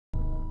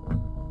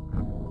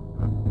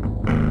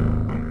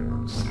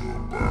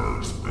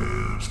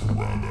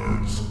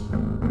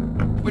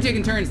We're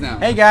taking turns now.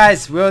 Hey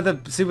guys, we're the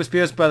Super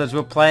Spears brothers.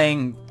 We're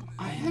playing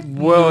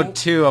World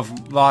 2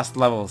 of Lost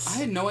Levels. I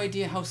had no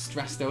idea how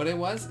stressed out I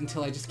was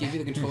until I just gave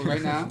you the controller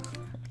right now.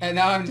 And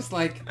now I'm just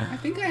like, I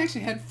think I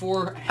actually had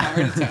 4 heart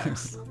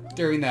attacks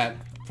during that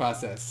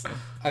process.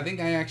 I think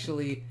I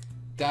actually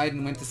died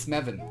and went to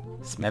Smeven.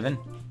 Smeven?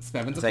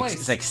 Smeven's a It's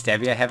place. like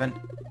stevia heaven.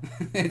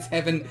 It's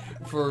heaven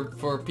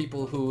for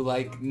people who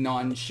like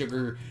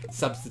non-sugar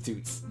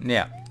substitutes.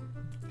 Yeah.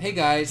 Hey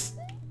guys,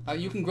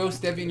 you can grow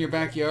stevia in your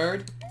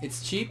backyard.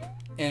 It's cheap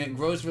and it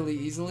grows really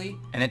easily.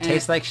 And it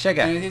tastes like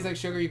sugar. And it tastes like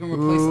sugar. You can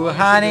replace Ooh, all your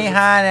honey, sugar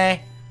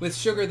honey. with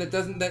sugar that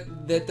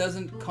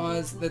doesn't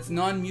cause, that's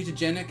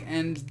non-mutagenic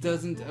and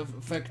doesn't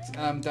affect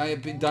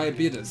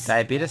diabetes.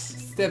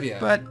 Diabetes? Stevia.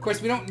 But Of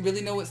course, we don't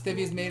really know what stevia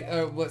is made,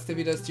 what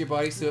stevia does to your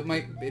body, so it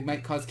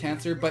might cause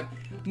cancer. But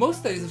most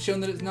studies have shown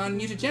that it's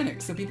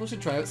non-mutagenic, so people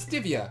should try out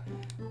stevia.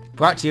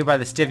 brought to you by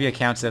the Stevia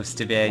Council of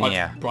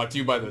Stevia. Brought to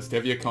you by the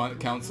Stevia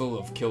Council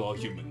of Kill All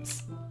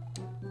Humans.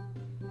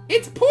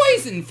 It's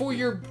poison for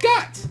your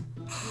gut.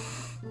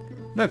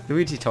 Look,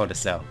 Luigi told us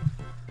so.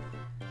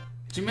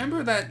 Do you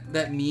remember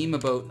that meme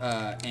about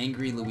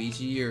angry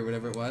Luigi or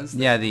whatever it was?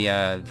 Yeah,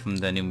 the from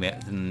the new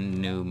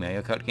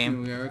Mario Kart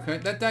game.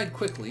 That died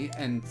quickly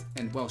and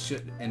well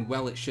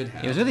it should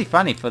have. It was really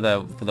funny for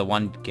the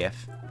one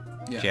GIF.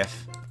 Yeah.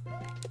 GIF.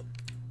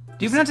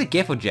 Do you pronounce it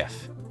GIF or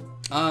GIF?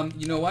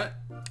 You know what?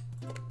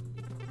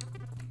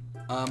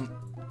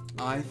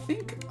 I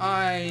think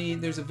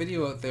there's a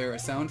video out there, a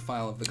sound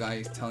file of the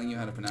guy telling you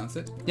how to pronounce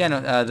it. Yeah,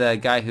 no, the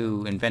guy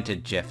who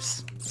invented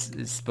GIFs.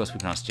 It's supposed to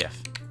be pronounced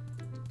GIF.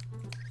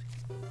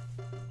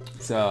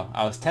 So,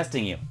 I was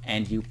testing you,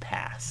 and you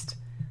passed.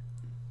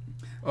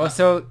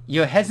 Also,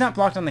 your head's not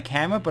blocked on the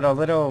camera, but a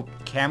little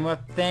camera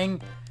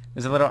thing,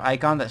 there's a little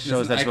icon that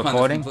shows that's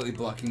recording. That's completely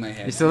blocking my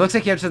head. So it looks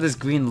like you have this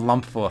green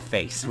lump for a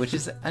face, which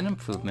is an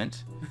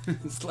improvement.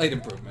 Slight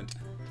improvement.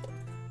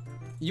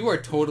 You are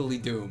totally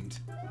doomed.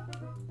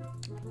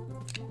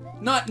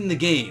 Not in the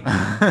game.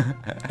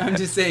 I'm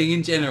just saying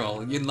in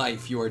general, in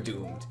life you are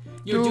doomed.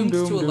 You're doomed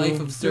to a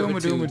life of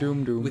servitude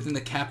within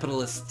the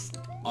capitalist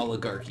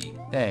oligarchy.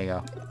 There you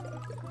go.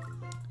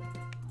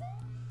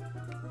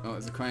 Oh,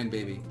 it's a crying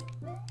baby.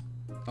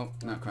 Oh,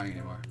 not crying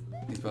anymore.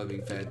 He's probably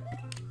being fed.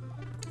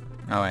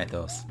 Alright,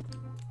 those.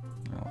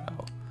 Oh,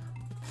 well.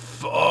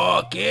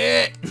 Fuck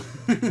it!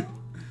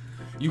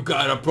 You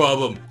got a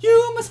problem.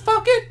 You must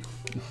fuck it.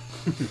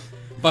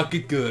 Fuck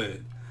it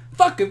good.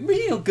 Fuck it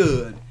real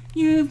good.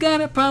 You've got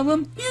a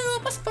problem. You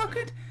must fuck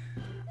it.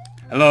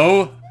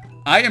 Hello,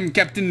 I am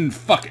Captain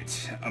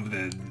Fuckit of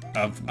the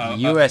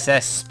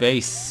USS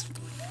Space.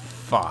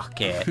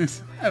 Fuck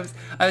it. I was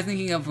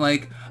thinking of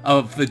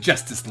the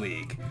Justice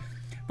League.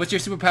 What's your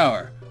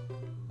superpower?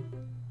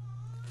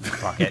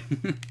 Fuck it.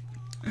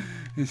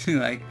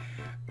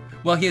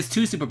 Well, he has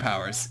 2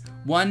 superpowers.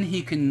 One,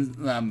 he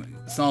can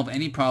solve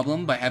any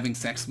problem by having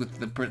sex with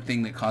the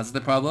thing that causes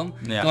the problem.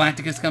 Yeah.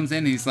 Galacticus comes in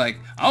and he's like,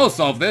 I'll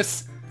solve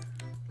this.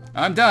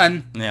 I'm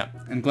done. Yeah.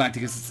 And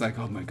Galacticus is like,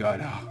 oh my god,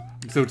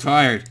 I'm so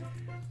tired.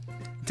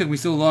 It took me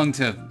so long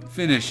to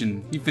finish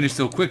and you finished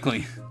so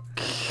quickly.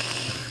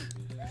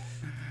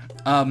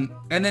 And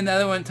then the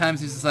other one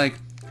times he's just like,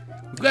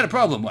 we've got a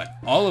problem. What?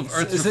 All of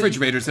Earth's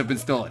refrigerators have been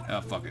stolen.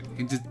 Oh, fuck it.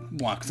 He just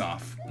walks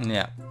off.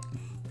 Yeah.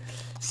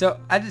 So,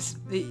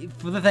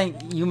 for the thing,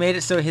 you made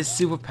it so his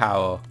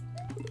superpower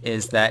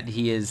is that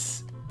he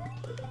is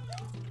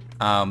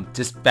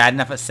just bad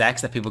enough at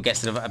sex that people get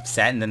sort of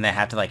upset and then they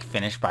have to, like,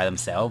 finish by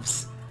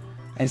themselves.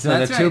 And so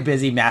they're too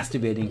busy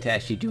masturbating to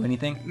actually do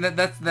anything.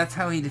 That's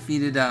how he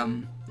defeated,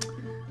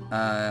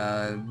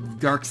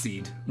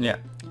 Darkseid. Yeah.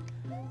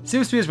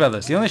 Super Spears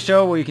Brothers, the only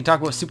show where you can talk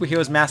about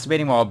superheroes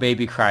masturbating while a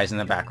baby cries in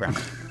the background.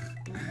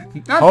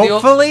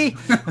 Hopefully!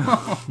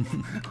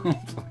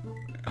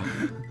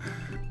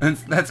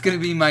 That's gonna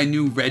be my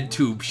new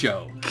RedTube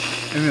show.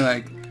 And be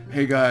like,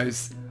 hey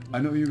guys, I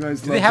know you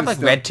guys Do they have like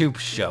RedTube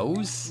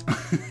shows?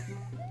 Do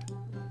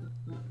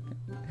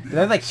they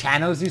have like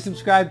channels you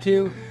subscribe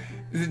to?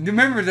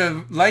 Remember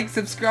to like,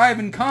 subscribe,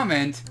 and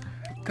comment.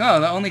 God,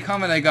 the only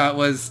comment I got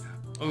was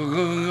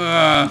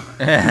I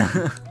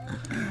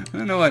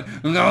don't know what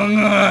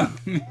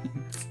means.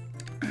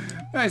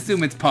 I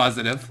assume it's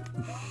positive.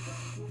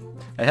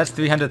 It has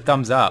 300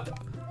 thumbs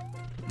up.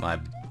 My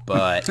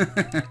butt.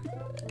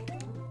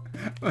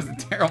 It was a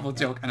terrible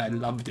joke and I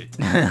loved it.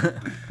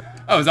 That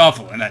was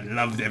awful and I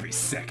loved every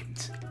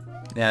second.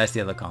 Yeah, that's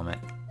the other comment.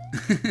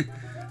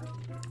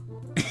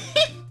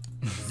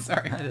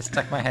 Sorry. I just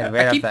stuck my head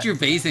right I up keep that.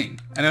 gervaising.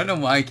 I don't know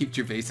why I keep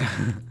gervaising.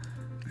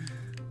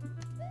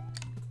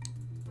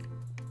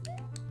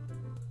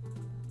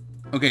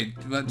 Okay,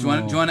 do you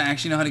want to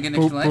actually know how to get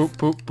an extra life?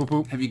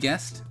 Poop. Have you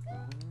guessed?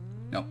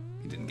 No,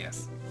 you didn't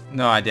guess.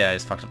 No, I did. I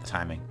just fucked up the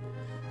timing.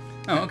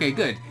 Oh, okay,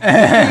 good.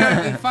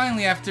 And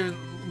finally, after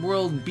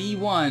World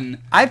B1...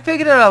 I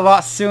figured it out a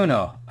lot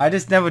sooner. I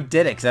just never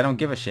did it because I don't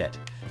give a shit.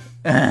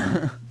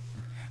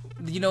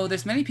 you know,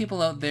 there's many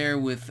people out there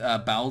with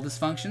bowel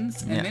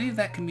dysfunctions, and many of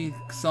that can be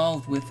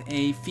solved with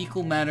a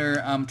fecal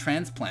matter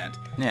transplant.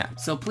 Yeah.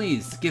 So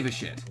please, give a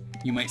shit.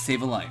 You might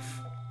save a life.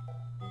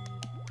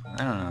 I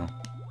don't know.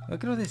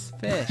 Look at all this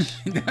fish.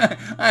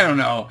 I don't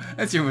know.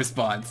 That's your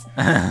response.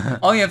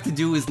 All you have to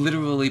do is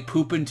literally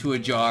poop into a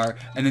jar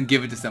and then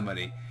give it to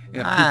somebody.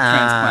 Yeah, poop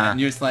transplant. And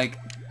you're just like,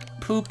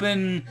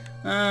 pooping,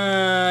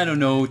 I don't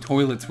know,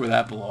 toilets where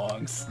that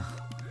belongs.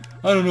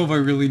 I don't know if I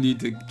really need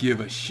to give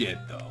a shit,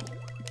 though.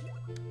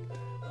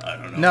 I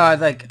don't know.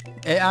 No,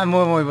 I'm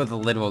more worried about the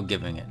literal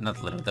giving it, not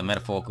the literal, the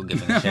metaphorical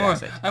giving of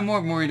shit. I'm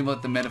more worried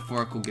about the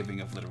metaphorical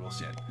giving of literal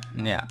shit.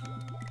 Yeah.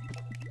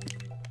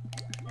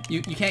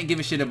 You can't give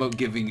a shit about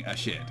giving a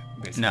shit,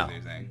 basically, No. what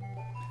you're saying.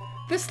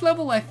 This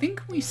level, I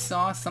think we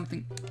saw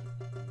something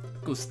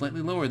go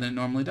slightly lower than it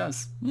normally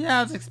does. Yeah,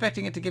 I was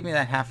expecting it to give me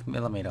that 0.5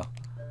 millimeter.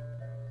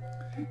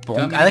 I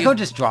like how it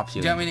just drops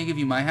you. Do you want me to give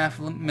you my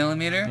 0.5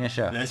 millimeter? Yeah,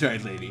 sure. That's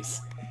right, ladies.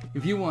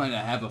 If you want to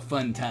have a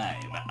fun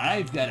time,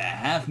 I've got a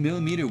 0.5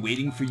 millimeter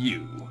waiting for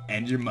you,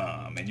 and your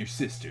mom, and your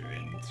sister,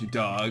 and it's your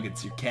dog,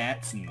 it's your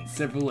cats, and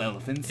several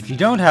elephants. If you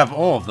don't have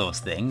all of those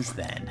things,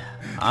 then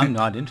I'm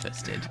not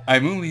interested.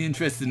 I'm only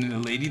interested in a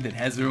lady that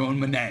has her own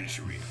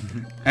menagerie,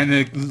 and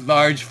a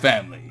large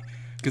family,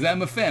 because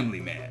I'm a family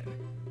man.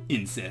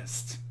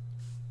 Incest.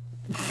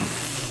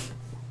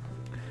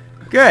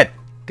 Good.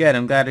 Good.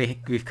 I'm glad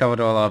we've covered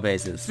all our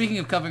bases. Speaking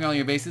of covering all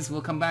your bases,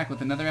 we'll come back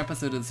with another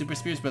episode of the Super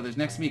Spears Brothers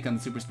next week on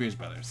the Super Spears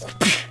Brothers.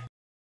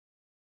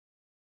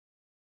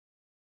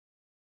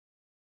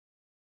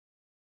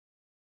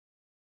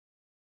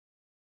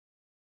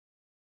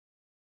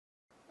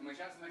 I'm going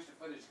to shot some extra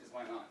footage because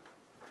why not?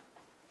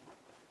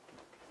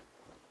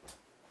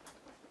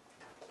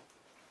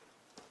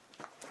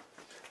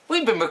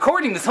 We've been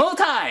recording this whole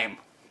time!